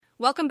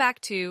Welcome back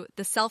to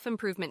the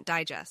Self-Improvement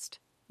Digest,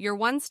 your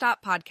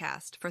one-stop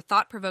podcast for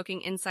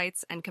thought-provoking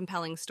insights and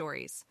compelling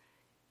stories.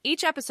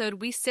 Each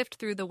episode, we sift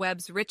through the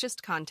web's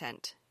richest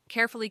content,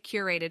 carefully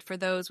curated for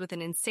those with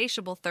an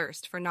insatiable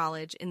thirst for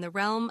knowledge in the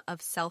realm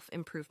of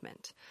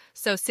self-improvement.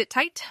 So sit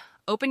tight,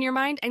 open your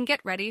mind, and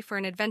get ready for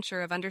an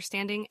adventure of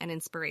understanding and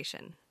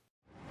inspiration.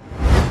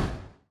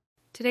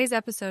 Today's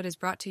episode is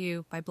brought to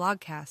you by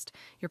Blogcast,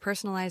 your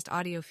personalized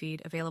audio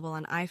feed available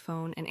on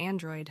iPhone and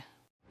Android.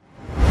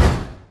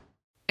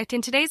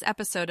 In today's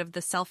episode of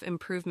the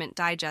Self-Improvement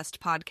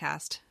Digest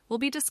podcast, we'll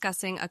be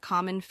discussing a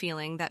common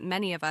feeling that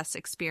many of us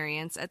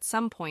experience at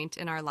some point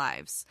in our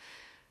lives.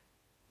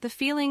 The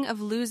feeling of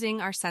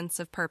losing our sense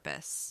of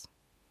purpose.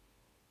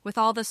 With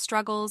all the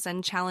struggles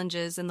and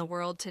challenges in the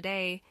world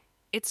today,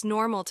 it's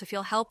normal to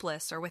feel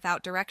helpless or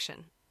without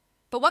direction.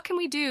 But what can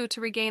we do to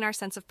regain our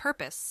sense of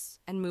purpose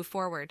and move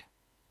forward?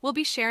 We'll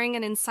be sharing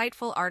an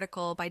insightful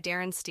article by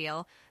Darren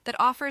Stehle that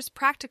offers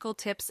practical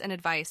tips and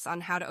advice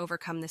on how to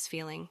overcome this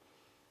feeling.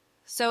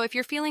 So if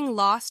you're feeling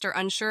lost or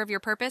unsure of your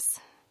purpose,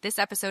 this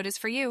episode is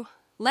for you.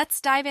 Let's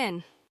dive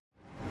in.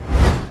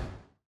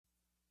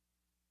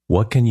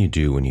 What can you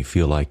do when you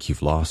feel like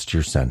you've lost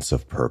your sense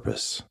of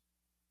purpose?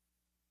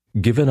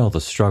 Given all the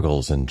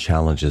struggles and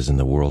challenges in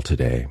the world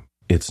today,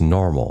 it's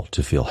normal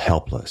to feel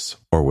helpless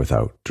or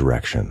without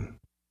direction.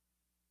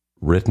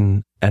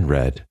 Written and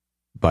read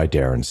by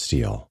Darren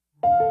Stehle.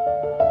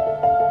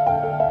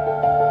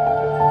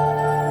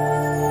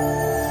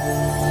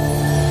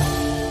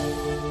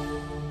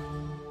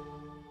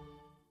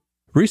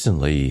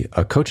 Recently,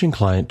 a coaching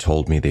client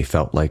told me they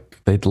felt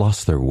like they'd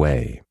lost their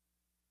way.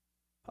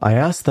 I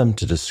asked them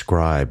to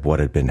describe what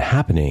had been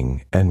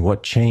happening and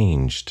what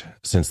changed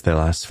since they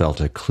last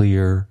felt a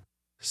clear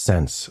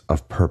sense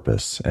of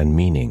purpose and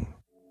meaning.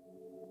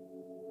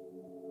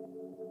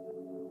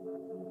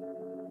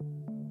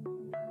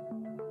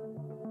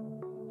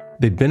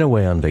 They'd been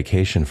away on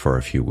vacation for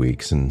a few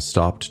weeks and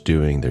stopped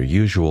doing their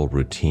usual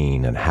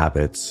routine and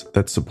habits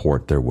that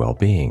support their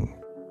well-being.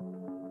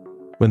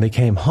 When they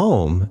came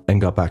home and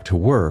got back to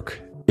work,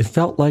 it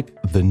felt like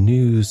the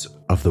news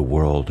of the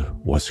world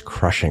was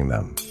crushing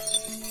them.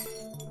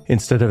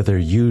 Instead of their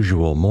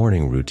usual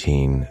morning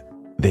routine,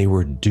 they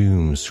were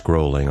doom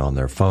scrolling on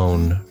their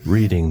phone,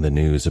 reading the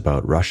news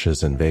about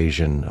Russia's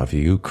invasion of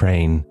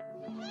Ukraine.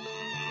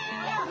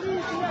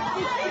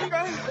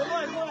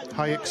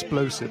 High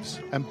explosives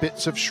and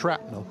bits of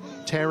shrapnel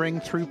tearing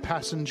through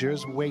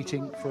passengers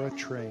waiting for a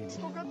train.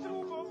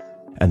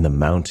 And the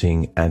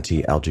mounting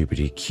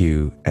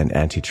anti-LGBTQ and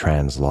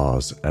anti-trans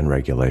laws and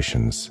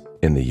regulations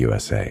in the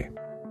USA.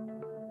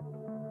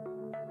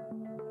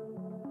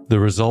 The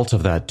result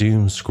of that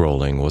doom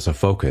scrolling was a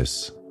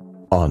focus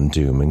on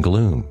doom and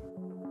gloom.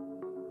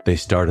 They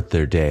started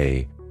their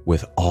day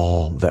with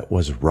all that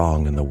was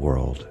wrong in the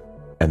world,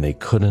 and they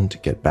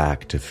couldn't get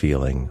back to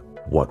feeling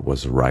what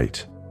was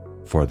right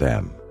for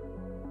them.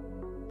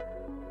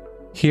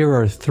 Here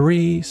are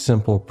 3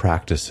 simple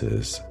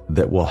practices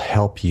that will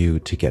help you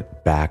to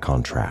get back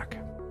on track.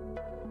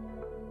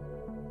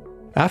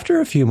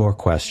 After a few more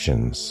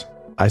questions,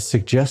 I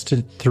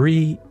suggested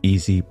 3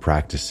 easy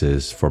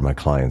practices for my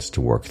clients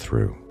to work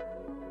through.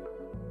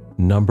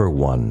 Number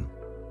 1,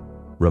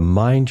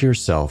 remind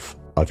yourself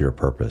of your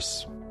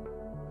purpose.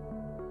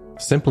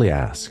 Simply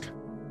ask,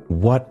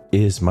 what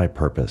is my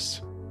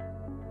purpose?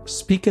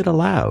 Speak it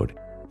aloud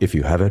if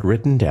you have it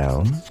written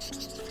down,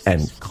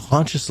 and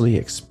consciously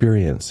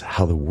experience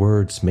how the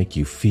words make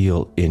you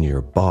feel in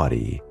your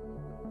body.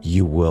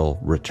 You will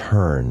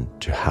return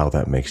to how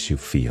that makes you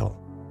feel.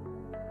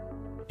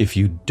 If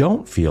you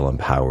don't feel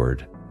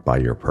empowered by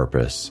your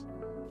purpose,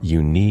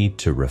 you need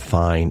to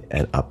refine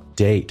and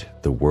update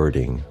the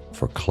wording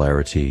for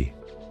clarity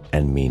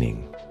and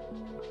meaning.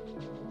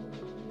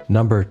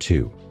 Number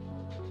 2,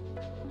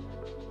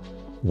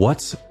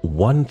 what's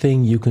one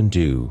thing you can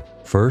do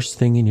first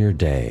thing in your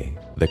day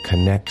that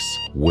connects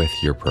with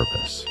your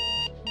purpose?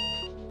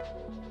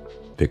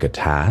 Pick a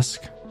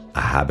task, a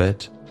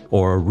habit,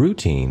 or a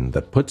routine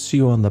that puts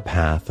you on the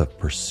path of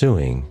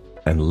pursuing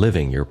and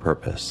living your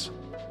purpose.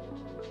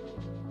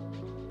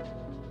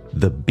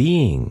 The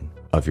being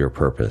of your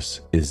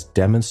purpose is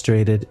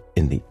demonstrated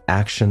in the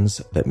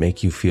actions that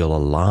make you feel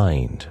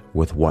aligned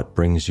with what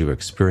brings you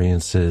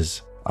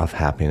experiences of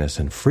happiness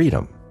and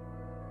freedom.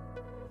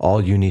 All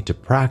you need to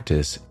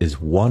practice is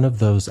one of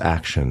those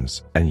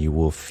actions, and you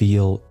will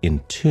feel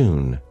in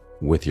tune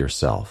with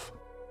yourself.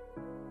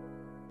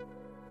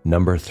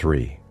 Number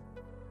 3,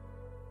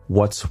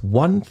 what's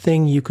one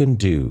thing you can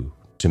do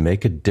to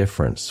make a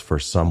difference for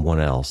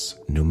someone else,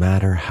 no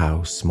matter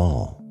how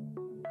small?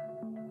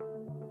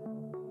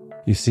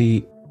 You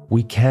see,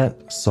 we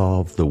can't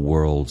solve the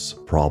world's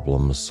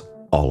problems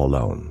all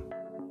alone.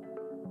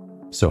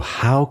 So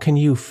how can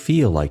you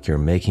feel like you're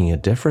making a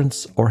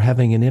difference or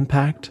having an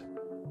impact?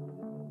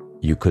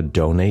 You could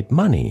donate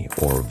money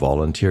or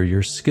volunteer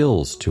your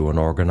skills to an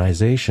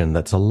organization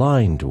that's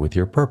aligned with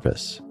your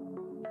purpose.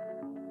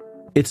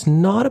 It's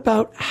not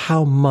about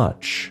how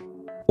much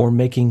or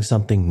making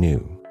something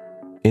new.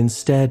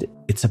 Instead,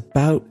 it's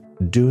about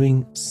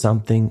doing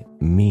something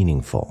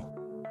meaningful.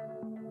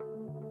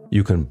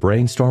 You can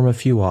brainstorm a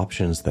few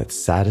options that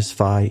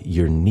satisfy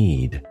your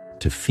need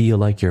to feel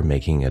like you're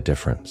making a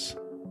difference.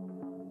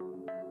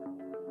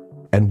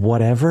 And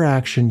whatever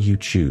action you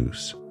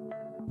choose,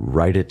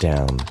 write it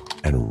down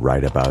and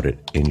write about it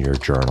in your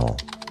journal.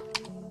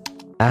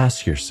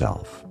 Ask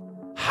yourself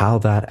how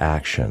that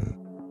action,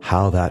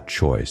 how that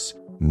choice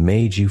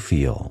made you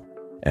feel,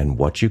 and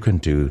what you can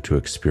do to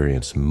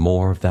experience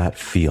more of that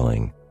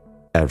feeling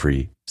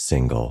every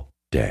single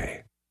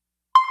day.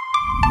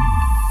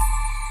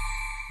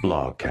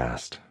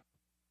 Blogcast.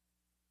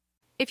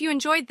 If you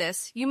enjoyed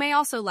this, you may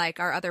also like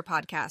our other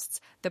podcasts,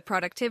 The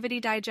Productivity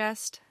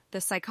Digest,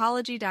 The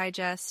Psychology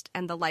Digest,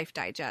 and The Life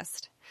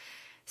Digest.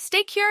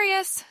 Stay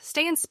curious,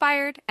 stay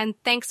inspired, and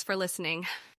thanks for listening.